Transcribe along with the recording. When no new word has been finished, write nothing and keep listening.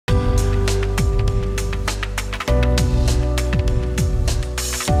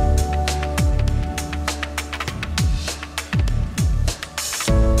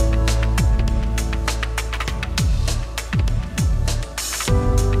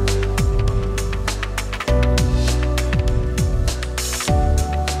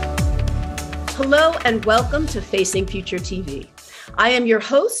and welcome to Facing Future TV. I am your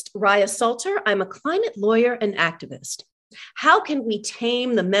host, Raya Salter. I'm a climate lawyer and activist. How can we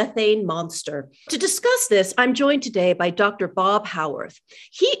tame the methane monster? To discuss this, I'm joined today by Dr. Bob Howarth.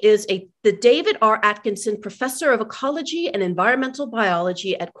 He is the David R. Atkinson Professor of Ecology and Environmental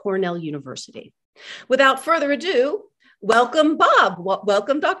Biology at Cornell University. Without further ado, welcome, Bob.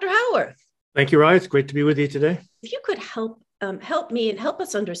 Welcome, Dr. Howarth. Thank you, Raya. It's great to be with you today. If you could help me and help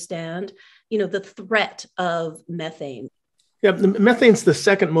us understand, the threat of methane. Yeah, methane's the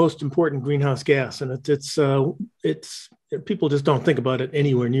second most important greenhouse gas, and it's people just don't think about it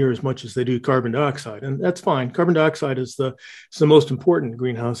anywhere near as much as they do carbon dioxide, and that's fine. Carbon dioxide is the most important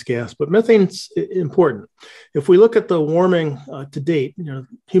greenhouse gas, but methane's important. If we look at the warming to date,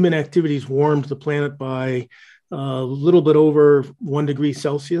 human activities warmed the planet by a little bit over 1 degree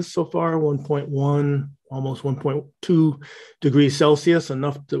Celsius so far, 1.1, almost 1.2 degrees Celsius,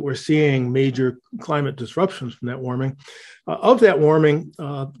 enough that we're seeing major climate disruptions from that warming. Of that warming,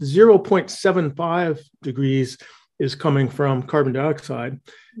 0.75 degrees is coming from carbon dioxide,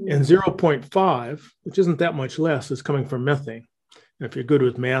 and 0.5, which isn't that much less, is coming from methane. And if you're good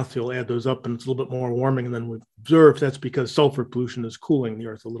with math, you'll add those up, and it's a little bit more warming than we've observed. That's because sulfur pollution is cooling the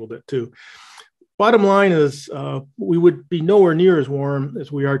Earth a little bit too. Bottom line is we would be nowhere near as warm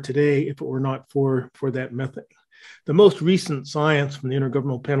as we are today if it were not for that methane. The most recent science from the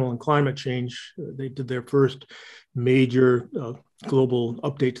Intergovernmental Panel on Climate Change, they did their first major global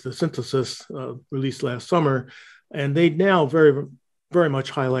update to the synthesis released last summer, and they now very, very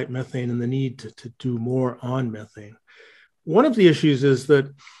much highlight methane and the need to do more on methane. One of the issues is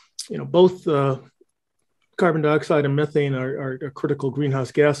that both carbon dioxide and methane are critical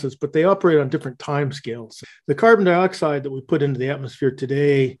greenhouse gases, but they operate on different time scales. The carbon dioxide that we put into the atmosphere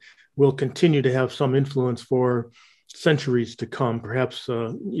today will continue to have some influence for centuries to come, perhaps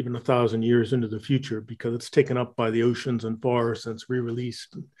even 1,000 years into the future, because it's taken up by the oceans and forests and it's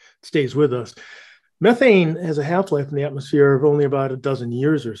re-released and stays with us. Methane has a half-life in the atmosphere of only about a dozen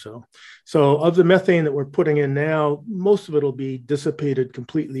years or so. So of the methane that we're putting in now, most of it will be dissipated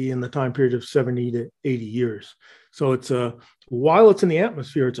completely in the time period of 70 to 80 years. So it's while it's in the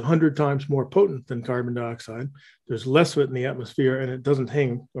atmosphere, it's 100 times more potent than carbon dioxide. There's less of it in the atmosphere, and it doesn't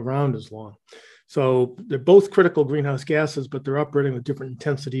hang around as long. So they're both critical greenhouse gases, but they're operating with different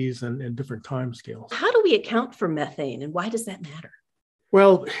intensities and different time scales. How do we account for methane, and why does that matter?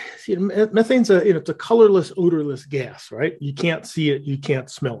 Well, methane's it's a colorless, odorless gas, right? You can't see it, you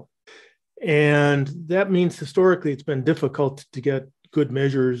can't smell it. And that means historically it's been difficult to get good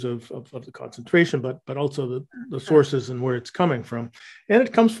measures of the concentration, but also the sources and where it's coming from. And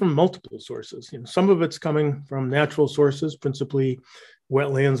it comes from multiple sources. Some of it's coming from natural sources, principally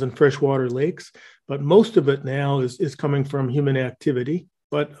wetlands and freshwater lakes, but most of it now is coming from human activity,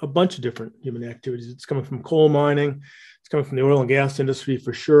 but a bunch of different human activities. It's coming from coal mining, it's coming from the oil and gas industry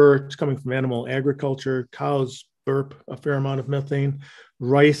for sure, it's coming from animal agriculture. Cows burp a fair amount of methane.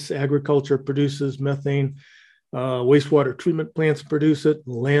 Rice agriculture produces methane. Wastewater treatment plants produce it,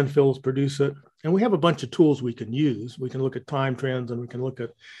 landfills produce it. And we have a bunch of tools we can use. We can look at time trends and we can look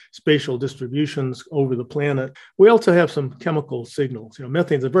at spatial distributions over the planet. We also have some chemical signals.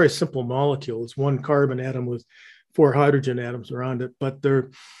 Methane is a very simple molecule. It's one carbon atom with 4 hydrogen atoms around it, but there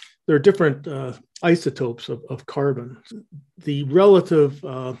are different isotopes of carbon. The relative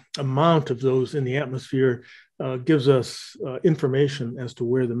amount of those in the atmosphere gives us information as to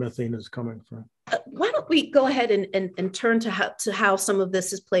where the methane is coming from. Why don't we go ahead and turn to how some of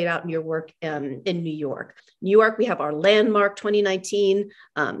this is played out in your work in New York. New York, we have our landmark 2019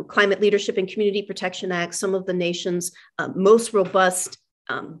 Climate Leadership and Community Protection Act, some of the nation's most robust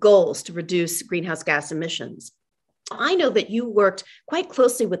goals to reduce greenhouse gas emissions. I know that you worked quite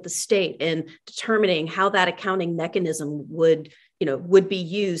closely with the state in determining how that accounting mechanism would be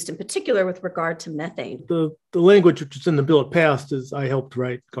used, in particular with regard to methane. The language which is in the bill it passed is I helped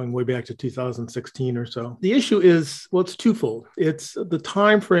write going way back to 2016 or so. The issue is, well, it's twofold. It's the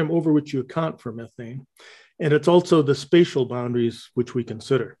time frame over which you account for methane, and it's also the spatial boundaries which we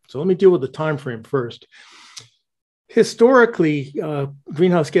consider. So let me deal with the time frame first. Historically,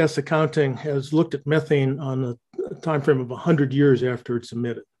 greenhouse gas accounting has looked at methane on a time frame of 100 years after it's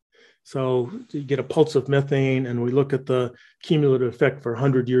emitted. So you get a pulse of methane, and we look at the cumulative effect for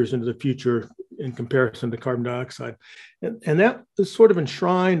 100 years into the future in comparison to carbon dioxide. And that is sort of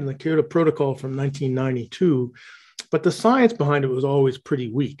enshrined in the Kyoto Protocol from 1992, but the science behind it was always pretty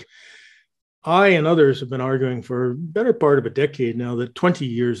weak. I and others have been arguing for a better part of a decade now that 20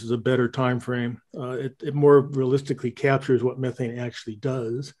 years is a better time frame. It more realistically captures what methane actually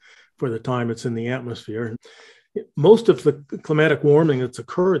does for the time it's in the atmosphere. most of the climatic warming that's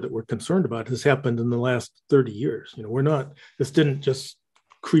occurred that we're concerned about has happened in the last 30 years. This didn't just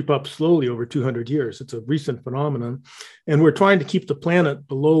creep up slowly over 200 years. It's a recent phenomenon. And we're trying to keep the planet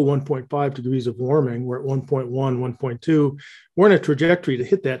below 1.5 degrees of warming. We're at 1.1, 1.2. We're in a trajectory to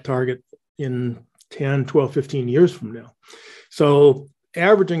hit that target in 10, 12, 15 years from now. So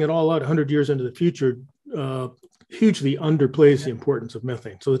averaging it all out 100 years into the future hugely underplays the importance of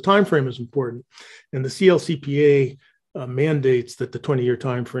methane. So the time frame is important, and the CLCPA mandates that the 20-year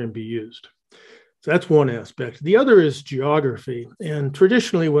time frame be used. So that's one aspect. The other is geography. And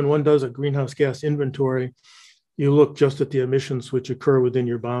traditionally, when one does a greenhouse gas inventory, you look just at the emissions which occur within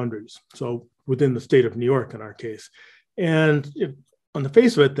your boundaries. So within the state of New York, in our case. And on the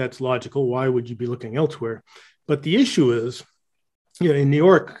face of it, that's logical. Why would you be looking elsewhere? But the issue is, in New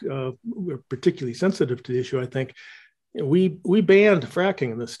York, we're particularly sensitive to the issue, I think. We banned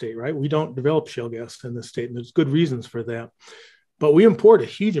fracking in this state, right? We don't develop shale gas in this state, and there's good reasons for that. But we import a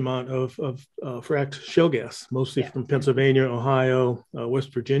huge amount of fracked shale gas, mostly from Pennsylvania, Ohio,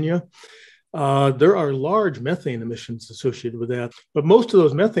 West Virginia. There are large methane emissions associated with that, but most of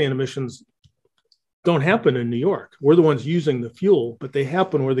those methane emissions don't happen in New York. We're the ones using the fuel, but they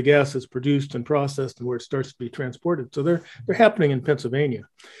happen where the gas is produced and processed and where it starts to be transported. So they're happening in Pennsylvania.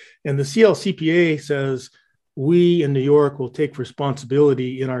 And the CLCPA says we in New York will take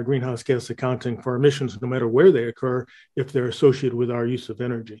responsibility in our greenhouse gas accounting for emissions, no matter where they occur, if they're associated with our use of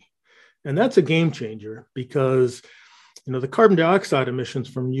energy. And that's a game changer because the carbon dioxide emissions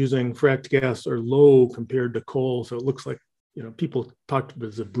from using fracked gas are low compared to coal. So it looks like people talked about it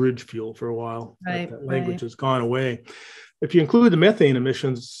as a bridge fuel for a while. Right, that language has gone away. If you include the methane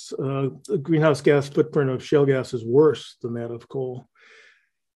emissions, the greenhouse gas footprint of shale gas is worse than that of coal.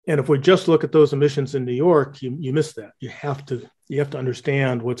 And if we just look at those emissions in New York, you miss that. You have to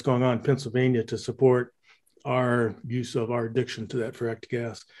understand what's going on in Pennsylvania to support our use of our addiction to that fracked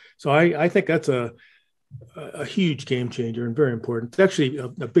gas. So I think that's a huge game changer and very important. It's actually a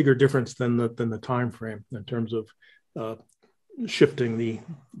bigger difference than the time frame in terms of shifting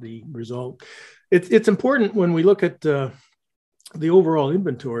the result. It's important when we look at the overall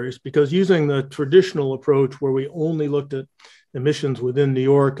inventories, because using the traditional approach where we only looked at emissions within New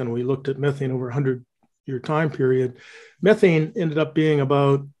York and we looked at methane over a 100-year time period, methane ended up being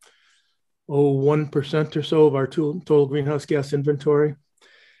about 1% or so of our total greenhouse gas inventory.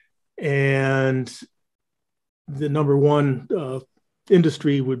 And the number one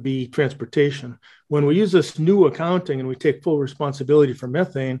industry would be transportation. When we use this new accounting and we take full responsibility for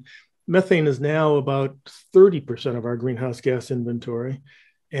methane, methane is now about 30% of our greenhouse gas inventory.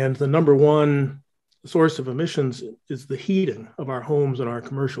 And the number one source of emissions is the heating of our homes and our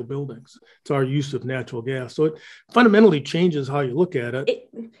commercial buildings. It's our use of natural gas. So it fundamentally changes how you look at it.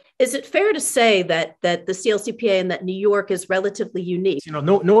 Is it fair to say that the CLCPA and that New York is relatively unique?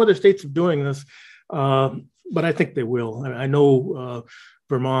 No other states are doing this. But I think they will. I know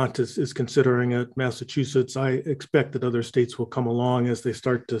Vermont is considering it, Massachusetts. I expect that other states will come along as they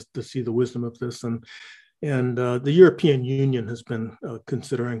start to see the wisdom of this. And the European Union has been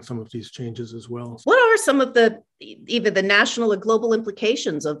considering some of these changes as well. What are some of either the national or global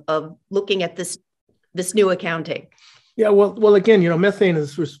implications of looking at this new accounting? Yeah, well, again, methane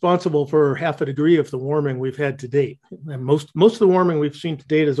is responsible for half a degree of the warming we've had to date. And most of the warming we've seen to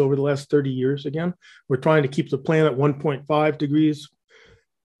date is over the last 30 years. Again, we're trying to keep the planet 1.5 degrees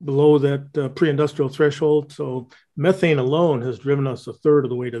below that pre-industrial threshold. So methane alone has driven us a third of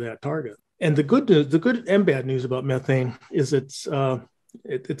the way to that target. And the good and bad news about methane is it's an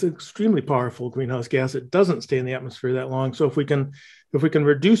extremely powerful greenhouse gas. It doesn't stay in the atmosphere that long. So if we can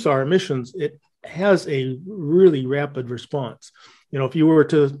reduce our emissions, it has a really rapid response. If you were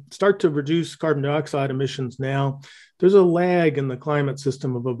to start to reduce carbon dioxide emissions now, there's a lag in the climate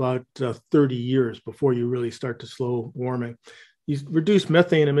system of about 30 years before you really start to slow warming. You reduce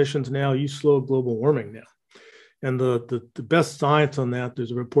methane emissions now, you slow global warming now. And the best science on that, there's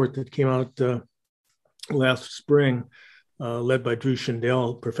a report that came out last spring, led by Drew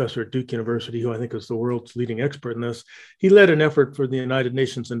Shindell, professor at Duke University, who I think is the world's leading expert in this. He led an effort for the United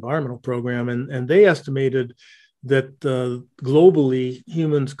Nations Environmental Program, and they estimated that globally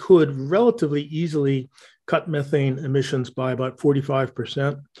humans could relatively easily cut methane emissions by about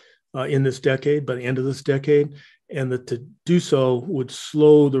 45% in this decade, by the end of this decade, and that to do so would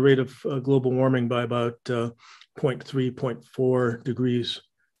slow the rate of global warming by about 0.3, 0.4 degrees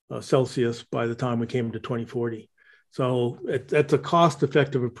Celsius by the time we came to 2040. So that's a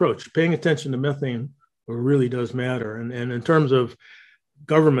cost-effective approach. Paying attention to methane really does matter. And in terms of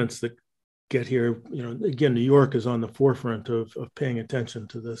governments that get here, again, New York is on the forefront of paying attention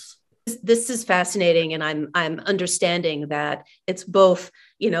to this. This is fascinating, and I'm understanding that it's both,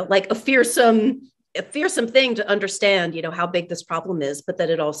 like a fearsome thing to understand, how big this problem is, but that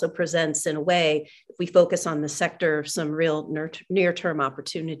it also presents, in a way, if we focus on the sector, some real near-term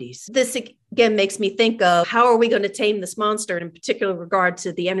opportunities. This again makes me think of, how are we going to tame this monster? In particular regard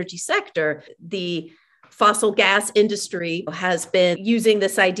to the energy sector, the fossil gas industry has been using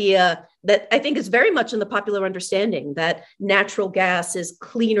this idea that I think is very much in the popular understanding that natural gas is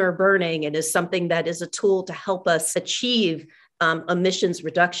cleaner burning and is something that is a tool to help us achieve emissions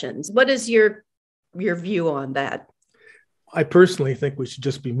reductions. What is your view on that? I personally think we should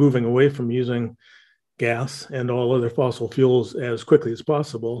just be moving away from using gas and all other fossil fuels as quickly as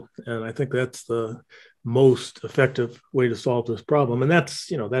possible. And I think that's the most effective way to solve this problem. And that's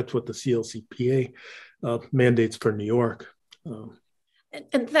what the CLCPA mandates for New York.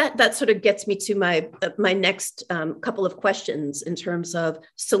 And that sort of gets me to my next couple of questions in terms of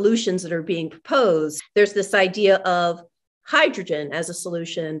solutions that are being proposed. There's this idea of hydrogen as a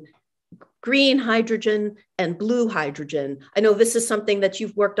solution, green hydrogen and blue hydrogen. I know this is something that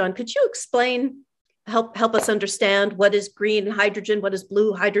you've worked on. Could you explain, help us understand what is green hydrogen, what is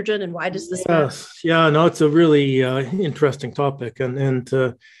blue hydrogen, and why does this matter? Yes, yeah, no, it's a really interesting topic. And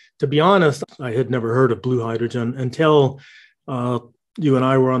to be honest, I had never heard of blue hydrogen until you and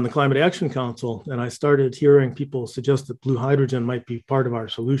I were on the Climate Action Council, and I started hearing people suggest that blue hydrogen might be part of our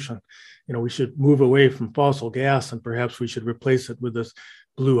solution. We should move away from fossil gas, and perhaps we should replace it with this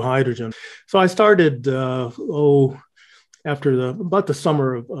blue hydrogen. So I started, after about the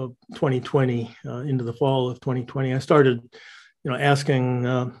summer of 2020, into the fall of 2020, I started,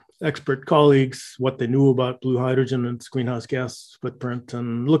 asking expert colleagues what they knew about blue hydrogen and its greenhouse gas footprint,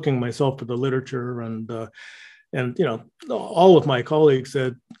 and looking myself at the literature, and all of my colleagues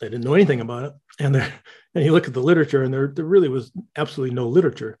said they didn't know anything about it. And you look at the literature, and there really was absolutely no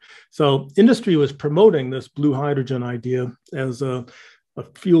literature. So industry was promoting this blue hydrogen idea as a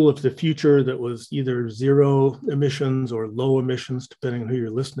fuel of the future that was either zero emissions or low emissions, depending on who you're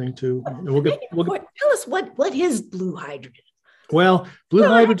listening to. And tell us what is blue hydrogen? Well, blue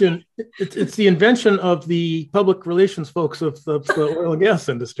hydrogen, it's the invention of the public relations folks of the oil and gas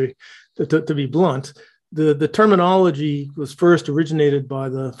industry, to be blunt. The terminology was first originated by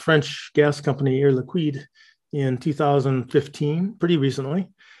the French gas company Air Liquide in 2015, pretty recently.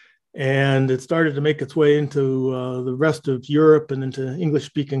 And it started to make its way into the rest of Europe and into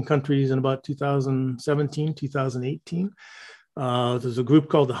English-speaking countries in about 2017, 2018. There's a group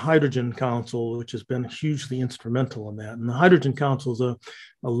called the Hydrogen Council, which has been hugely instrumental in that. And the Hydrogen Council is a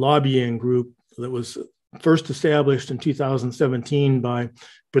lobbying group that was first established in 2017 by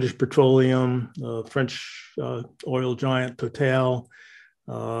British Petroleum, French oil giant Total,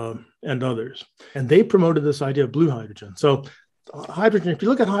 and others. And they promoted this idea of blue hydrogen. So hydrogen, if you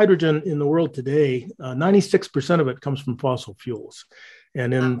look at hydrogen in the world today, 96% of it comes from fossil fuels.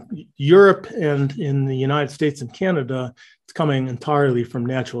 And in Europe and in the United States and Canada, it's coming entirely from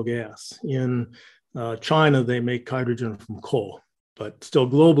natural gas. In China, they make hydrogen from coal. But still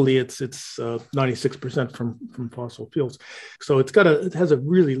globally, it's 96% from fossil fuels. So it has a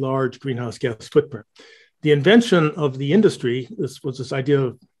really large greenhouse gas footprint. The invention of the industry, this was this idea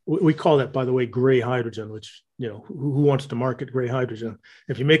of, we call that, by the way, gray hydrogen, which, who wants to market gray hydrogen?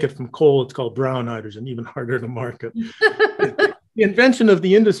 If you make it from coal, it's called brown hydrogen, even harder to market. The invention of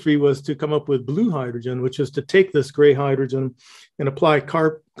the industry was to come up with blue hydrogen, which is to take this gray hydrogen and apply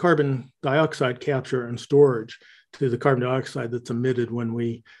carbon dioxide capture and storage to the carbon dioxide that's emitted when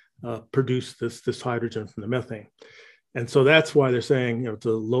we produce this hydrogen from the methane. And so that's why they're saying, it's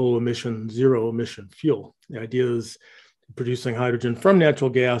a low emission, zero emission fuel. The idea is producing hydrogen from natural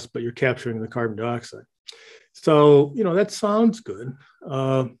gas, but you're capturing the carbon dioxide. So, that sounds good.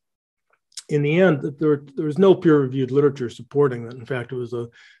 In the end, there was no peer-reviewed literature supporting that. In fact, it was a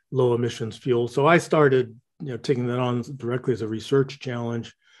low emissions fuel. So I started, taking that on directly as a research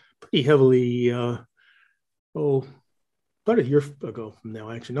challenge, pretty heavily, about a year ago from now,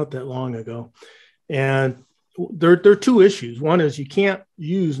 actually, not that long ago. And there are two issues. One is you can't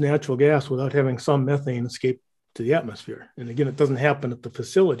use natural gas without having some methane escape to the atmosphere. And again, it doesn't happen at the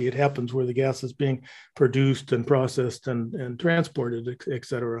facility. It happens where the gas is being produced and processed and transported, et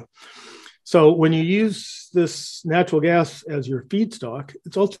cetera. So when you use this natural gas as your feedstock,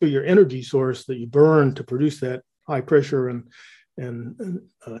 it's also your energy source that you burn to produce that high pressure and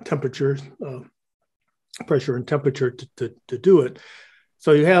temperature, pressure and temperature to do it.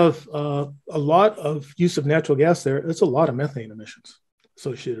 So you have a lot of use of natural gas there. It's a lot of methane emissions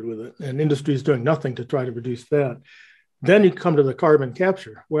associated with it. And industry is doing nothing to try to reduce that. Then you come to the carbon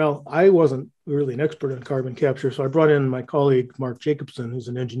capture. Well, I wasn't really an expert in carbon capture, so I brought in my colleague, Mark Jacobson, who's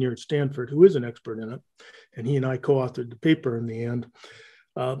an engineer at Stanford, who is an expert in it. And he and I co-authored the paper in the end.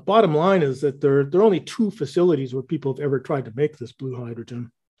 Bottom line is that there are only two facilities where people have ever tried to make this blue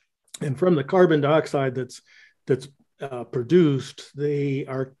hydrogen. And from the carbon dioxide that's produced, they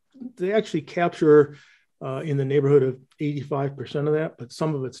actually capture in the neighborhood of 85% of that, but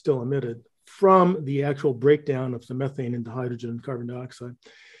some of it's still emitted from the actual breakdown of the methane into hydrogen and carbon dioxide.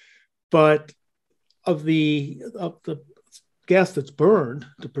 But of the gas that's burned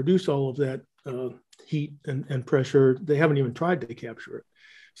to produce all of that heat and pressure, they haven't even tried to capture it.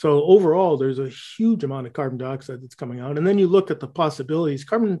 So overall, there's a huge amount of carbon dioxide that's coming out. And then you look at the possibilities.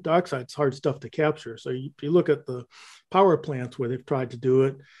 Carbon dioxide is hard stuff to capture. So if you look at the power plants where they've tried to do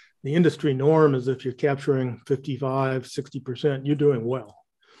it, the industry norm is if you're capturing 55, 60%, you're doing well.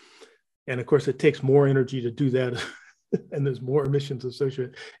 And of course, it takes more energy to do that. And there's more emissions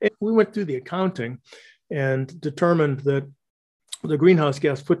associated. And we went through the accounting and determined that the greenhouse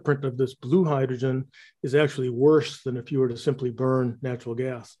gas footprint of this blue hydrogen is actually worse than if you were to simply burn natural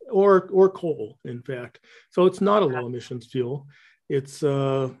gas or coal, in fact. So it's not a low emissions fuel. It's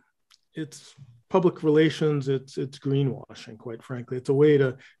public relations. It's greenwashing, quite frankly. It's a way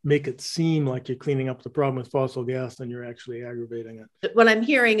to make it seem like you're cleaning up the problem with fossil gas and you're actually aggravating it. What I'm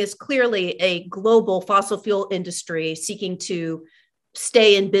hearing is clearly a global fossil fuel industry seeking to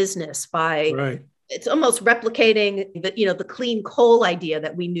stay in business by right. It's almost replicating the clean coal idea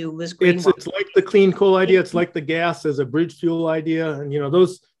that we knew was green. It's like the clean coal idea. It's like the gas as a bridge fuel idea. And,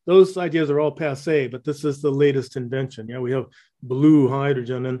 those ideas are all passe, but this is the latest invention. We have blue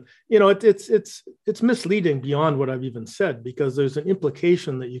hydrogen and, it's misleading beyond what I've even said, because there's an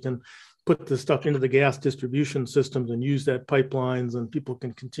implication that you can put this stuff into the gas distribution systems and use that pipelines and people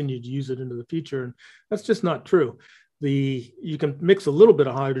can continue to use it into the future. And that's just not true. You can mix a little bit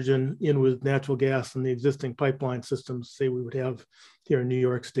of hydrogen in with natural gas in the existing pipeline systems, say we would have here in New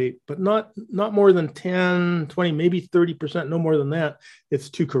York State, but not more than 10, 20, maybe 30%, no more than that. It's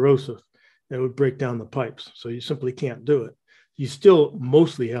too corrosive. It would break down the pipes. So you simply can't do it. You still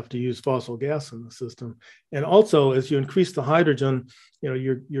mostly have to use fossil gas in the system. And also, as you increase the hydrogen,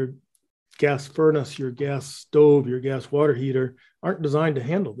 your gas furnace, your gas stove, your gas water heater aren't designed to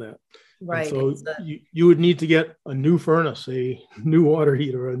handle that. Right. And so you would need to get a new furnace, a new water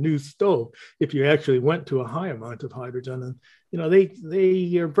heater, a new stove if you actually went to a high amount of hydrogen. And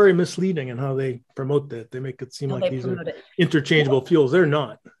they are very misleading in how they promote that. They make it seem like these are interchangeable fuels. They're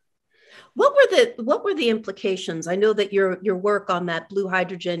not. What were the implications? I know that your work on that blue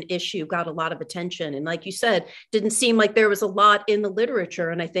hydrogen issue got a lot of attention. And like you said, didn't seem like there was a lot in the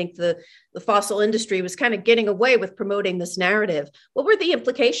literature. And I think the fossil industry was kind of getting away with promoting this narrative. What were the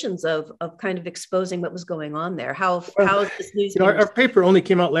implications of kind of exposing what was going on there? How is this news? Our paper only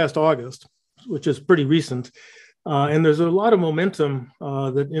came out last August, which is pretty recent. And there's a lot of momentum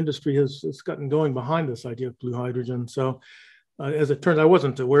that industry has gotten going behind this idea of blue hydrogen. So as it turns out, I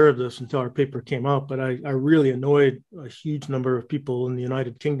wasn't aware of this until our paper came out, but I really annoyed a huge number of people in the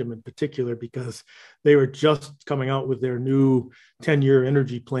United Kingdom in particular, because they were just coming out with their new 10-year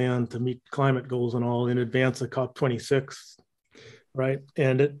energy plan to meet climate goals and all in advance of COP26, right?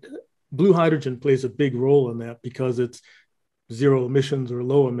 And blue hydrogen plays a big role in that because it's zero emissions or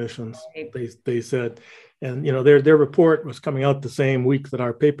low emissions, they said. And, their report was coming out the same week that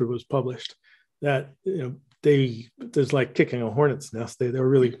our paper was published. That, there's like kicking a hornet's nest. They were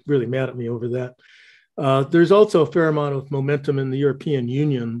really, really mad at me over that. There's also a fair amount of momentum in the European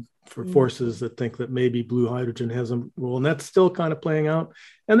Union for forces that think that maybe blue hydrogen has a role, and that's still kind of playing out.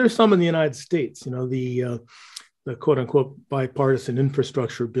 And there's some in the United States. The quote unquote bipartisan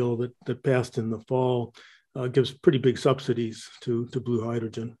infrastructure bill that passed in the fall gives pretty big subsidies to blue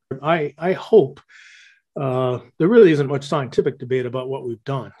hydrogen. I hope. There really isn't much scientific debate about what we've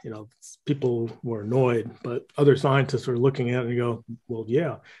done. People were annoyed, but other scientists are looking at it and go, well,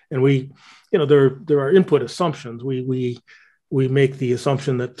 yeah. And there are input assumptions. We make the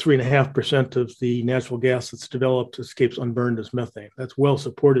assumption that 3.5% of the natural gas that's developed escapes unburned as methane. That's well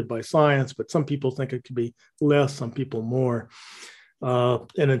supported by science, but some people think it could be less, some people more. And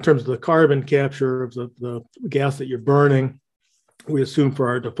in terms of the carbon capture of the gas that you're burning, we assume for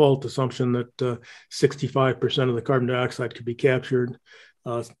our default assumption that 65% of the carbon dioxide could be captured.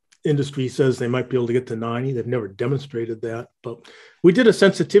 Industry says they might be able to get to 90. They've never demonstrated that. But we did a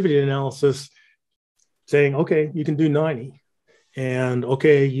sensitivity analysis saying, okay, you can do 90. And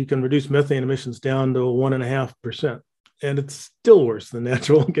okay, you can reduce methane emissions down to 1.5%. And it's still worse than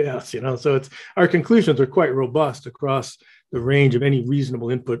natural gas, So our conclusions are quite robust across the range of any reasonable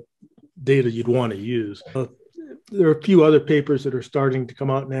input data you'd want to use. there are a few other papers that are starting to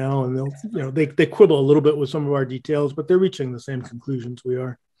come out now, and they quibble a little bit with some of our details, but they're reaching the same conclusions we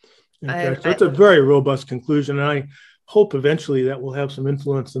are. In fact, so it's a very robust conclusion, and I hope eventually that will have some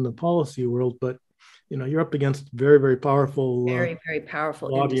influence in the policy world. But you're up against very, very powerful, very powerful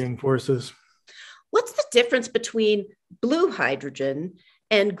lobbying forces. What's the difference between blue hydrogen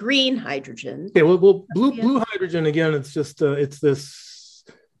and green hydrogen? Okay, well, blue hydrogen, again, it's just it's this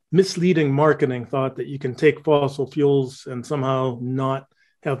misleading marketing thought that you can take fossil fuels and somehow not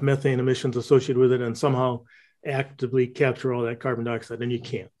have methane emissions associated with it and somehow actively capture all that carbon dioxide, and you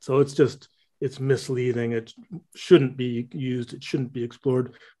can't. So it's misleading. It shouldn't be used. It shouldn't be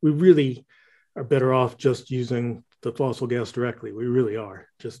explored. We really are better off just using the fossil gas directly. We really are.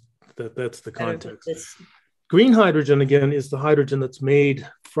 Just that's the context. Green hydrogen, again, is the hydrogen that's made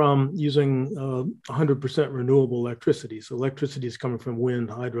from using 100% renewable electricity. So electricity is coming from wind,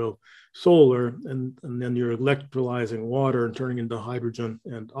 hydro, solar, and then you're electrolyzing water and turning into hydrogen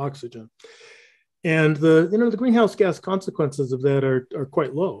and oxygen. And the greenhouse gas consequences of that are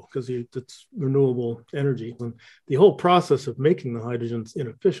quite low because it's renewable energy. And the whole process of making the hydrogen is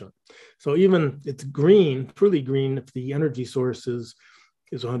inefficient. So even it's green, truly green, if the energy source is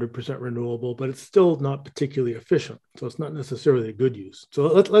 100% renewable, but it's still not particularly efficient. So it's not necessarily a good use. So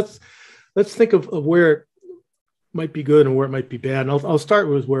let's think of where it might be good and where it might be bad. And I'll start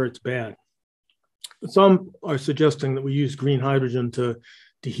with where it's bad. Some are suggesting that we use green hydrogen to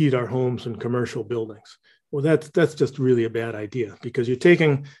heat our homes and commercial buildings. Well, that's just really a bad idea because you're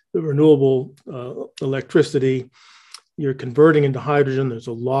taking the renewable electricity, you're converting into hydrogen. There's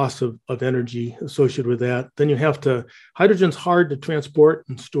a loss of energy associated with that. Then hydrogen's hard to transport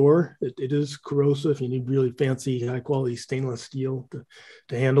and store. It is corrosive. You need really fancy, high quality stainless steel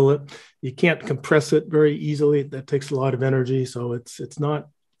to handle it. You can't compress it very easily. That takes a lot of energy. So it's not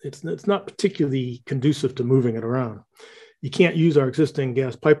particularly conducive to moving it around. You can't use our existing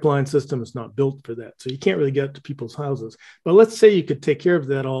gas pipeline system. It's not built for that. So you can't really get it to people's houses. But let's say you could take care of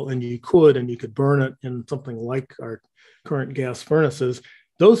that all, and you could burn it in something like our current gas furnaces.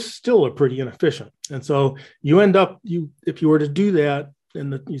 Those still are pretty inefficient. And so you end up, if you were to do that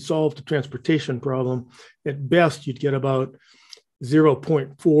and you solve the transportation problem, at best you'd get about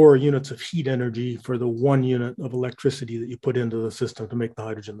 0.4 units of heat energy for the 1 unit of electricity that you put into the system to make the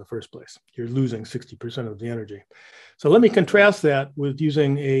hydrogen in the first place. You're losing 60% of the energy. So let me contrast that with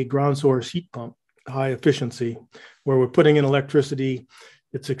using a ground source heat pump, high efficiency, where we're putting in electricity.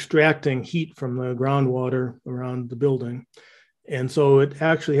 It's extracting heat from the groundwater around the building. And so it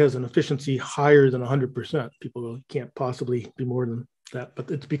actually has an efficiency higher than 100%. People go, it can't possibly be more than that,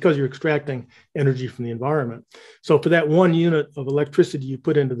 but it's because you're extracting energy from the environment. So for that 1 unit of electricity you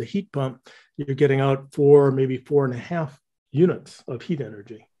put into the heat pump, you're getting out maybe 4.5 units of heat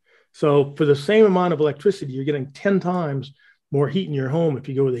energy. So for the same amount of electricity, you're getting 10 times more heat in your home if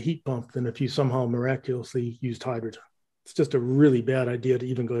you go with a heat pump than if you somehow miraculously used hydrogen. It's just a really bad idea to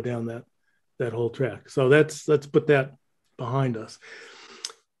even go down that whole track. So let's put that behind us.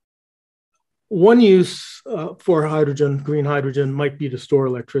 One use for hydrogen, green hydrogen, might be to store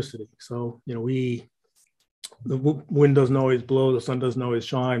electricity. So, the wind doesn't always blow, the sun doesn't always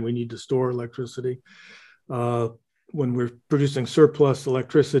shine. We need to store electricity. When we're producing surplus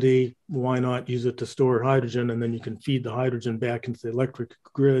electricity, why not use it to store hydrogen? And then you can feed the hydrogen back into the electric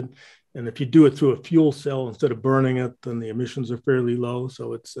grid. And if you do it through a fuel cell instead of burning it, then the emissions are fairly low.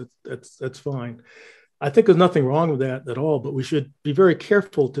 So that's fine. I think there's nothing wrong with that at all, but we should be very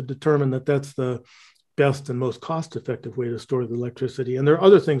careful to determine that that's the best and most cost-effective way to store the electricity. And there are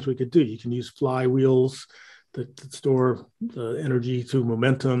other things we could do. You can use flywheels that store the energy through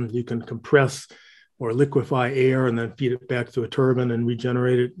momentum. You can compress or liquefy air and then feed it back through a turbine and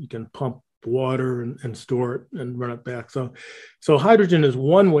regenerate it. You can pump water and store it and run it back. So hydrogen is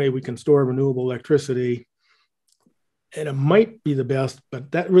one way we can store renewable electricity. And it might be the best,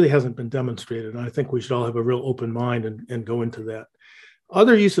 but that really hasn't been demonstrated. And I think we should all have a real open mind and go into that.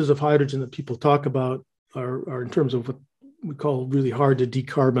 Other uses of hydrogen that people talk about are in terms of what we call really hard to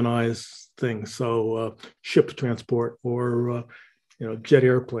decarbonize things. So ship transport or jet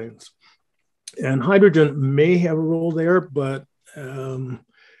airplanes. And hydrogen may have a role there, but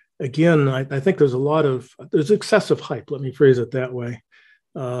again, I think there's excessive hype. Let me phrase it that way.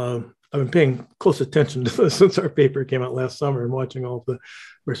 I've been paying close attention to this since our paper came out last summer and watching all of the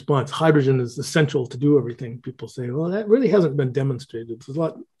response. Hydrogen is essential to do everything. People say, well, that really hasn't been demonstrated. There's a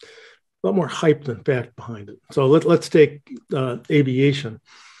lot more hype than fact behind it. So let's take aviation.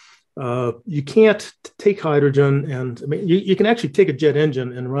 You can't take hydrogen you can actually take a jet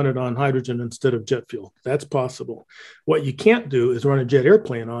engine and run it on hydrogen instead of jet fuel. That's possible. What you can't do is run a jet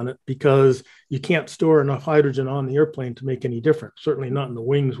airplane on it because you can't store enough hydrogen on the airplane to make any difference. Certainly not in the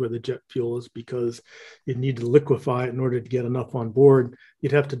wings where the jet fuel is, because you'd need to liquefy it in order to get enough on board.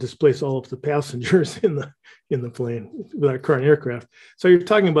 You'd have to displace all of the passengers in the plane with our current aircraft. So you're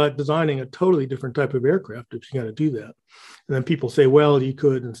talking about designing a totally different type of aircraft if you're going to do that. And then people say, well, you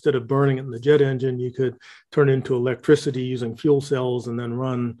could, instead of burning it in the jet engine, you could turn it into electricity using fuel cells and then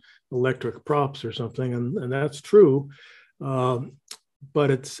run electric props or something. And that's true.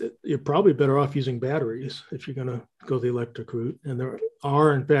 But you're probably better off using batteries if you're going to go the electric route. And there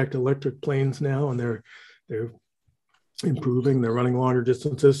are, in fact, electric planes now, and they're improving. They're running longer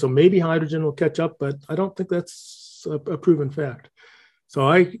distances. So maybe hydrogen will catch up, but I don't think that's a proven fact. So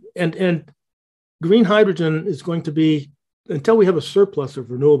and green hydrogen is going to be, until we have a surplus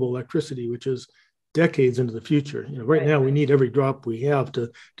of renewable electricity, which is decades into the future. Right now we need every drop we have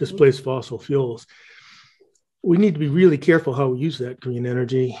to displace fossil fuels. We need to be really careful how we use that green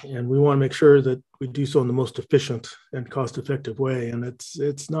energy, and we want to make sure that we do so in the most efficient and cost-effective way. And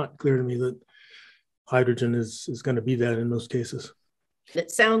it's not clear to me that hydrogen is going to be that in most cases.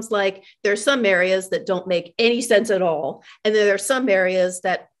 It sounds like there are some areas that don't make any sense at all, and then there are some areas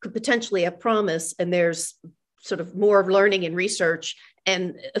that could potentially have promise, and there's sort of more learning and research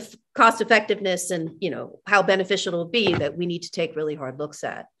and cost effectiveness and how beneficial it'll be that we need to take really hard looks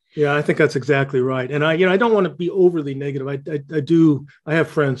at. Yeah, I think that's exactly right. And I don't want to be overly negative. I have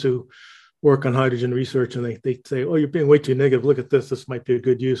friends who work on hydrogen research, and they say, "Oh, you're being way too negative. Look at this. This might be a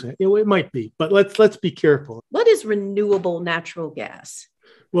good use." It might be, but let's be careful. What is renewable natural gas?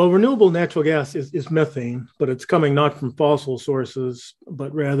 Well, renewable natural gas is methane, but it's coming not from fossil sources,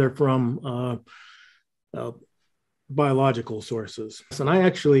 but rather from biological sources. And I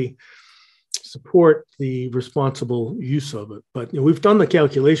actually support the responsible use of it. But we've done the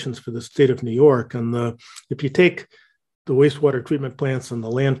calculations for the state of New York, and if you take the wastewater treatment plants and the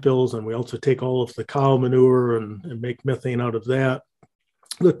landfills, and we also take all of the cow manure and make methane out of that,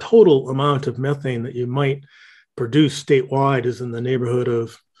 the total amount of methane that you might produce statewide is in the neighborhood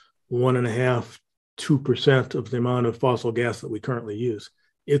of 1.5%, 2% of the amount of fossil gas that we currently use.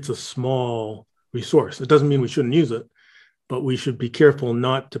 It's a small resource. It doesn't mean we shouldn't use it, but we should be careful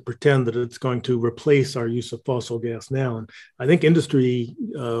not to pretend that it's going to replace our use of fossil gas now. And I think industry,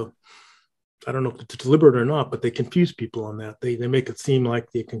 I don't know if it's deliberate or not, but they confuse people on that. They make it seem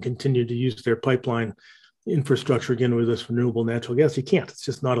like they can continue to use their pipeline infrastructure again with this renewable natural gas. You can't. It's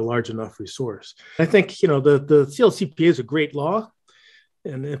just not a large enough resource. I think the CLCPA is a great law,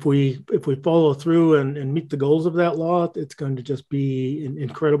 and if we follow through and meet the goals of that law, it's going to just be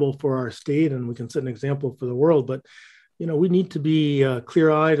incredible for our state, and we can set an example for the world. But we need to be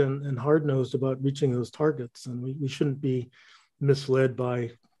clear-eyed and hard-nosed about reaching those targets, and we shouldn't be misled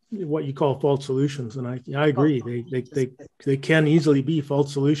by what you call false solutions. And I agree, they can easily be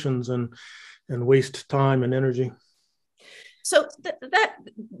false solutions and waste time and energy. So that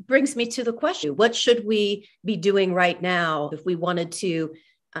brings me to the question: what should we be doing right now if we wanted to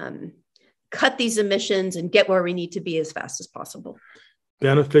cut these emissions and get where we need to be as fast as possible?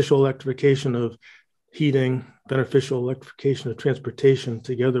 Beneficial electrification of heating, beneficial electrification of transportation,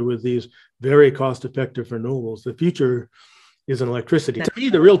 together with these very cost-effective renewables. The future is in electricity. To me,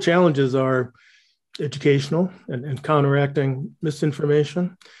 the real challenges are educational and counteracting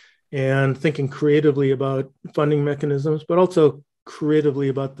misinformation, and thinking creatively about funding mechanisms, but also creatively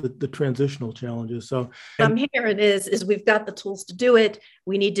about the transitional challenges. So here it is we've got the tools to do it.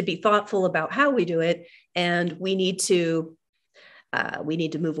 We need to be thoughtful about how we do it, and we need to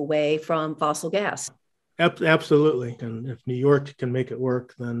move away from fossil gas. Absolutely. And if New York can make it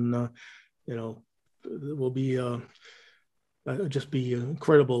work, then it will be just be an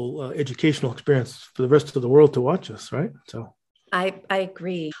incredible educational experience for the rest of the world to watch us, right? So I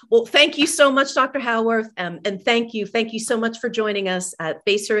agree. Well, thank you so much, Dr. Howarth, and thank you so much for joining us at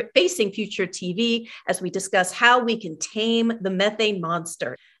Facing Future TV as we discuss how we can tame the methane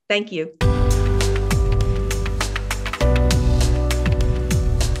monster. Thank you.